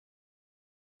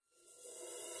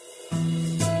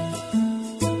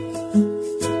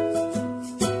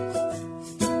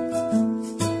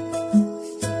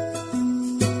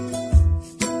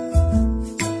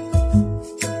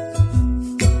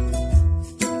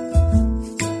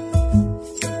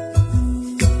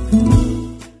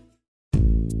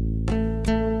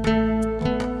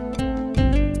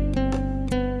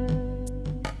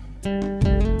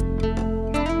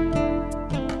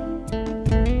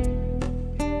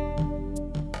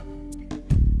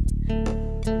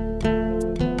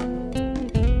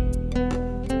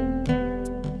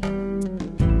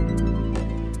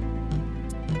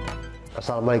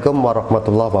Assalamualaikum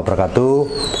warahmatullahi wabarakatuh.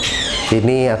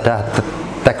 Ini ada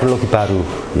teknologi baru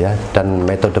ya dan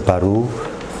metode baru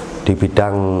di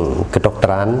bidang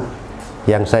kedokteran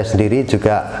yang saya sendiri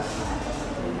juga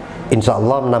insya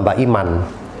Allah menambah iman.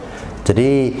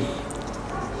 Jadi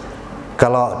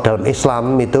kalau dalam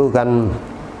Islam itu kan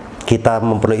kita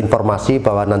memperoleh informasi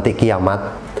bahwa nanti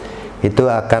kiamat itu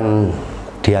akan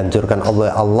dihancurkan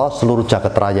oleh Allah seluruh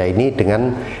jagat raya ini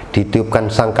dengan ditiupkan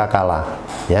sangkakala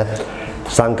ya.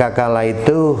 Sangkakala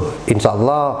itu insya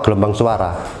Allah gelombang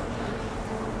suara.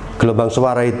 Gelombang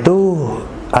suara itu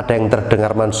ada yang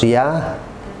terdengar manusia,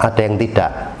 ada yang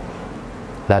tidak.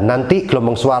 Nah nanti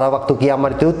gelombang suara waktu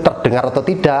kiamat itu terdengar atau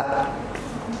tidak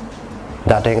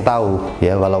ada yang tahu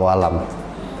ya, walau alam.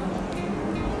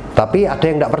 Tapi ada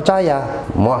yang tidak percaya,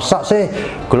 masa sih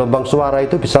gelombang suara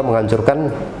itu bisa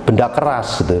menghancurkan benda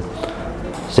keras gitu.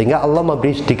 Sehingga Allah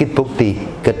memberi sedikit bukti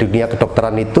ke dunia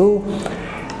kedokteran itu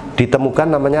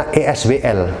ditemukan namanya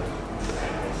ESWL.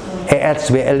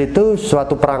 ESWL itu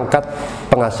suatu perangkat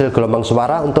penghasil gelombang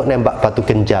suara untuk nembak batu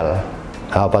ginjal.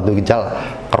 Nah, batu ginjal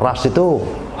keras itu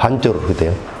hancur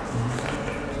gitu ya.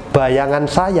 Bayangan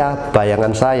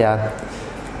saya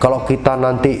kalau kita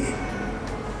nanti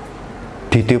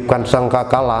ditiupkan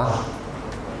sangkakala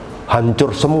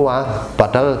hancur semua,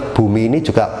 padahal bumi ini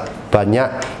juga banyak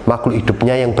makhluk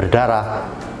hidupnya yang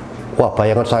berdarah. Wah,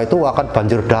 bayangan saya itu akan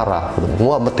banjir darah,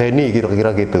 wah medeni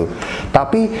kira-kira gitu.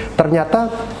 Tapi ternyata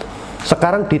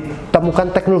sekarang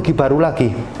ditemukan teknologi baru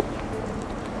lagi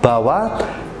bahwa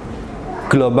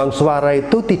gelombang suara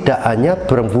itu tidak hanya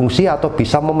berfungsi atau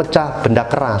bisa memecah benda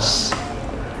keras,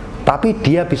 tapi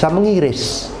dia bisa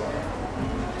mengiris,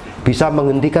 bisa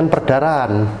menghentikan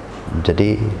perdarahan.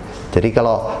 Jadi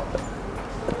kalau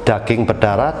daging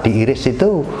berdarah diiris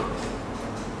itu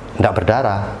tidak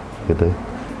berdarah gitu.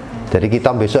 Jadi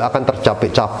kita besok akan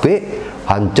tercabik-cabik,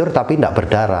 hancur tapi tidak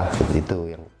berdarah. Itu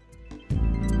yang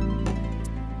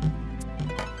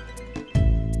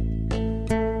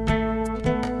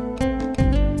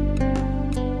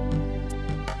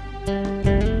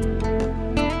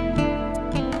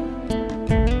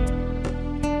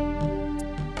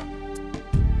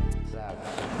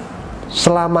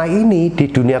selama ini di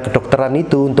dunia kedokteran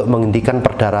itu untuk menghentikan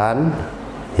perdarahan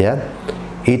ya,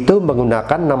 itu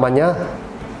menggunakan namanya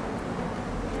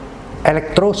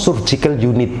electrosurgical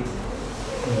unit.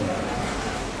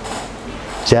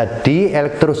 Jadi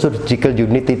electrosurgical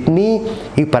unit ini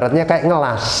ibaratnya kayak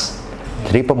ngelas.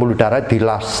 Jadi pembuluh darah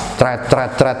dilas, cret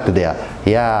gitu ya.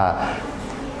 Ya,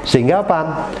 sehingga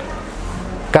apa?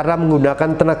 Karena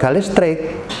menggunakan tenaga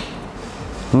listrik,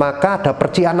 maka ada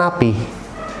percikan api.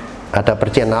 Ada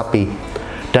percikan api.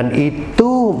 Dan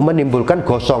itu menimbulkan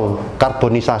gosong,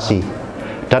 karbonisasi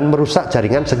dan merusak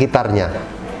jaringan sekitarnya.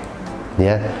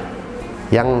 Ya.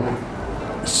 Yang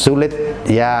sulit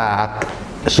ya,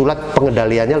 sulit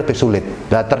pengendaliannya lebih sulit.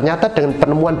 Nah ternyata dengan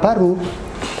penemuan baru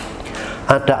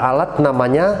ada alat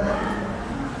namanya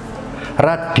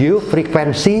radio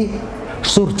frekuensi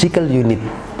surgical unit.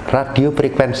 Radio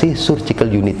frekuensi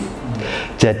surgical unit.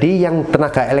 Jadi yang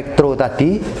tenaga elektro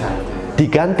tadi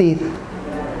diganti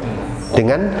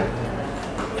dengan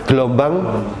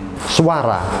gelombang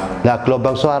suara. Nah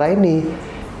gelombang suara ini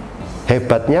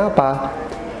hebatnya apa?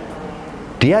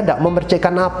 Dia tidak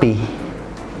memercikan api,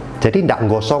 jadi tidak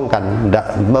menggosongkan, tidak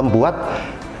membuat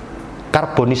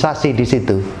karbonisasi di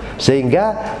situ,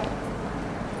 sehingga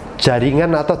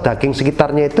jaringan atau daging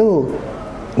sekitarnya itu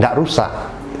tidak rusak.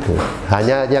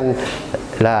 Hanya yang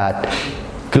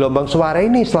gelombang suara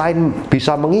ini selain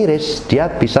bisa mengiris, dia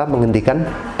bisa menghentikan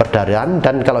perdarahan,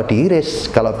 dan kalau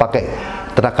diiris, kalau pakai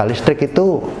tenaga listrik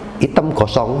itu hitam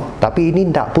gosong, tapi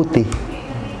ini tidak putih.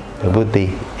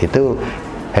 Putih itu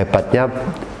hebatnya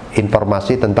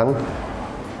informasi tentang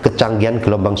kecanggihan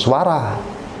gelombang suara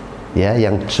ya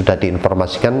yang sudah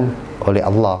diinformasikan oleh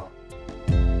Allah.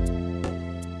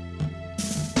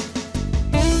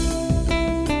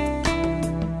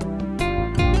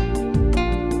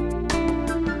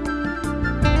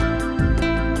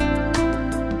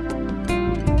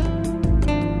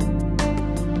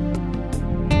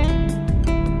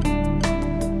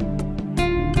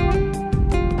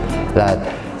 Nah,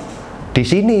 di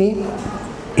sini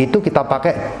itu kita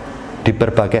pakai di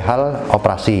berbagai hal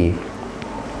operasi,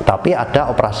 tapi ada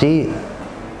operasi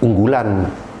unggulan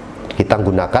kita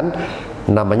gunakan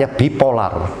namanya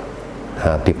bipolar.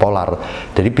 Nah, bipolar.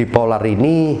 Jadi bipolar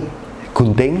ini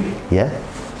gunting ya,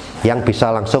 yang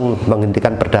bisa langsung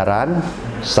menghentikan perdarahan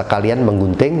sekalian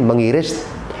menggunting, mengiris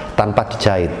tanpa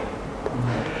dijahit.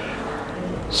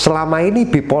 Selama ini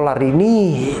bipolar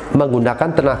ini menggunakan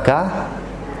tenaga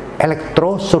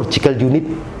electrosurgical unit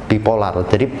bipolar.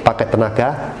 Jadi pakai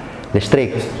tenaga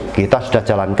listrik. Kita sudah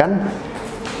jalankan,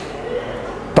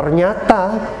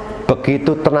 ternyata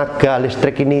begitu tenaga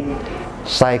listrik ini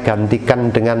saya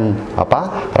gantikan dengan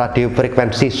radio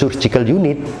frekuensi surgical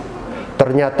unit,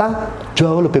 ternyata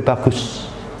jauh lebih bagus.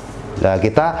 Nah,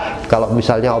 kita kalau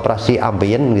misalnya operasi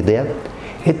ambien gitu ya,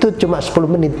 itu cuma 10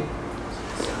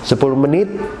 menit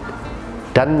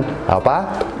dan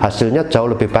hasilnya jauh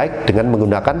lebih baik dengan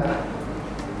menggunakan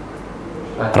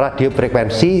radio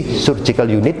frekuensi surgical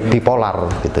unit bipolar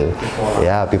gitu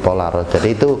ya, bipolar.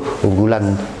 Jadi itu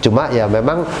unggulan, cuma ya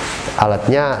memang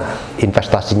alatnya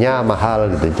investasinya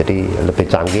mahal gitu, jadi lebih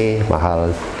canggih,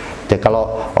 mahal. Jadi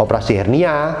kalau operasi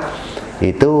hernia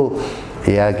itu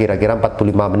ya kira-kira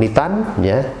 45 menitan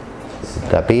ya,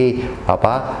 tapi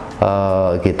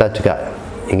kita juga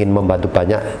ingin membantu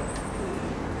banyak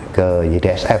ke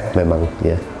YDSF memang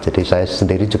ya. Jadi saya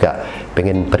sendiri juga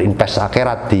pengen berinvest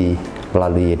akhirat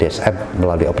melalui YDSF,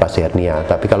 melalui operasi hernia.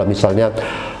 Tapi kalau misalnya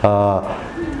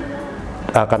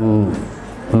akan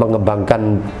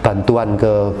mengembangkan bantuan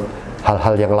ke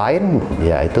hal-hal yang lain,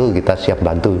 ya itu kita siap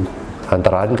bantu.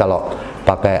 Antara lain kalau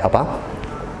pakai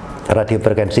radio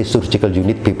frekuensi surgical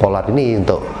unit bipolar ini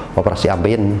untuk operasi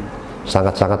ambien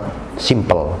sangat-sangat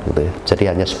simple gitu ya. Jadi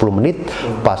hanya 10 menit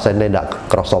pasiennya tidak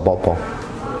kerasa apa-apa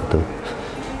gitu.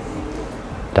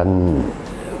 Dan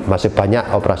masih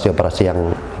banyak operasi-operasi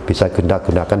yang bisa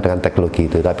gunakan dengan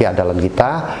teknologi itu. Tapi andalan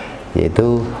kita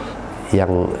yaitu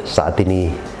yang saat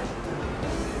ini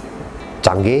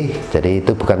canggih, jadi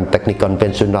itu bukan teknik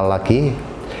konvensional lagi,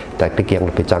 teknik yang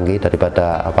lebih canggih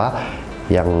daripada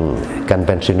yang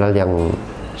konvensional yang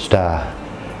sudah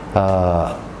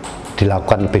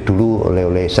dilakukan lebih dulu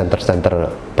oleh center-center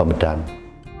pembedahan.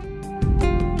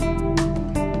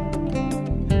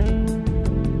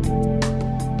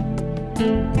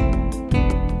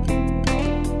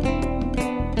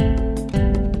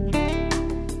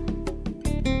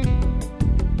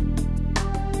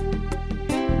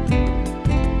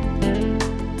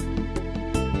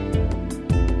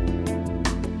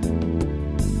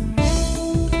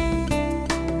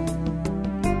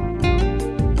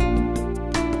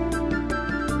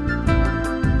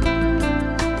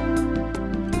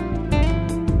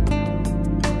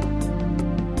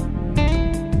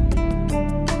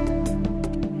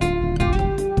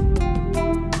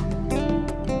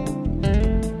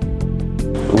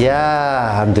 Ya,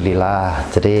 alhamdulillah.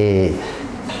 Jadi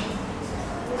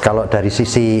kalau dari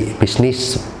sisi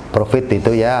bisnis profit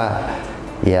itu ya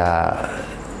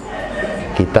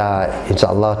kita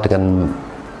insya Allah dengan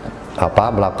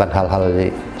melakukan hal-hal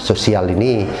sosial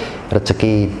ini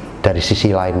rezeki dari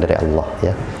sisi lain dari Allah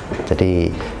ya.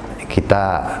 Jadi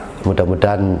kita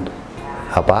mudah-mudahan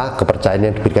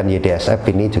kepercayaan yang diberikan YDSF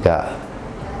ini juga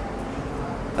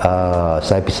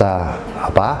saya bisa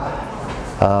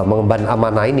mengemban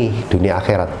amanah ini dunia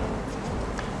akhirat.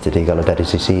 Jadi kalau dari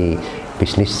sisi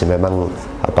bisnis memang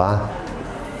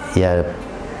ya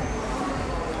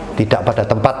tidak pada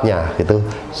tempatnya gitu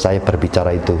saya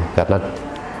berbicara itu, karena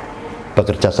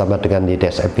bekerja sama dengan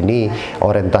YDSF ini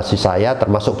orientasi saya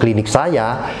termasuk klinik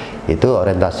saya itu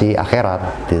orientasi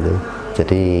akhirat gitu.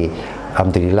 Jadi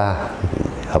alhamdulillah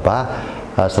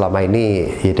selama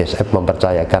ini YDSF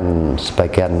mempercayakan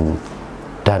sebagian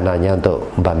dananya untuk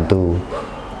membantu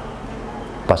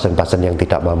pasien-pasien yang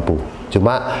tidak mampu.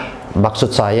 Cuma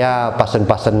maksud saya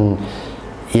pasien-pasien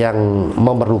yang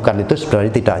memerlukan itu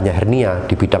sebenarnya tidak hanya hernia,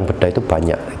 di bidang bedah itu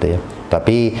banyak gitu ya.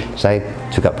 Tapi saya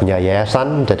juga punya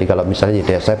yayasan, jadi kalau misalnya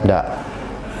YDSF tidak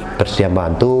bersedia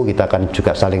membantu, kita akan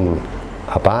juga saling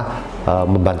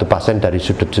membantu pasien dari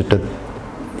sudut-sudut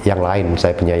yang lain.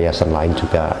 Saya punya yayasan lain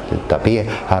juga. Tapi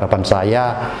harapan saya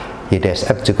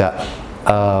YDSF juga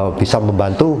bisa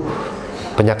membantu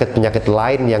penyakit-penyakit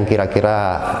lain yang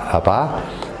kira-kira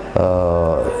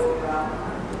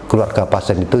keluarga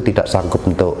pasien itu tidak sanggup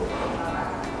untuk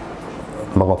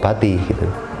mengobati gitu.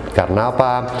 Karena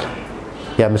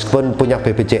ya meskipun punya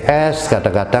BPJS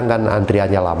kadang-kadang kan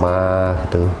antriannya lama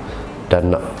gitu,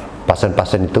 dan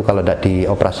pasien-pasien itu kalau tidak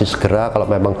dioperasi segera, kalau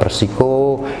memang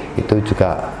bersiko itu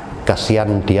juga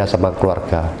kasihan dia sama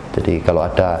keluarga. Jadi kalau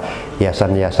ada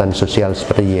yayasan-yayasan sosial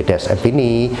seperti YDSF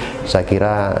ini, saya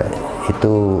kira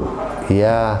itu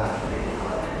ya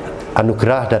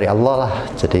anugerah dari Allah lah.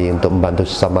 Jadi untuk membantu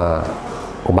sesama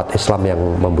umat Islam yang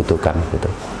membutuhkan gitu.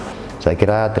 Saya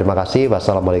kira terima kasih.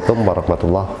 Wassalamualaikum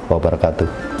warahmatullahi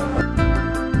wabarakatuh.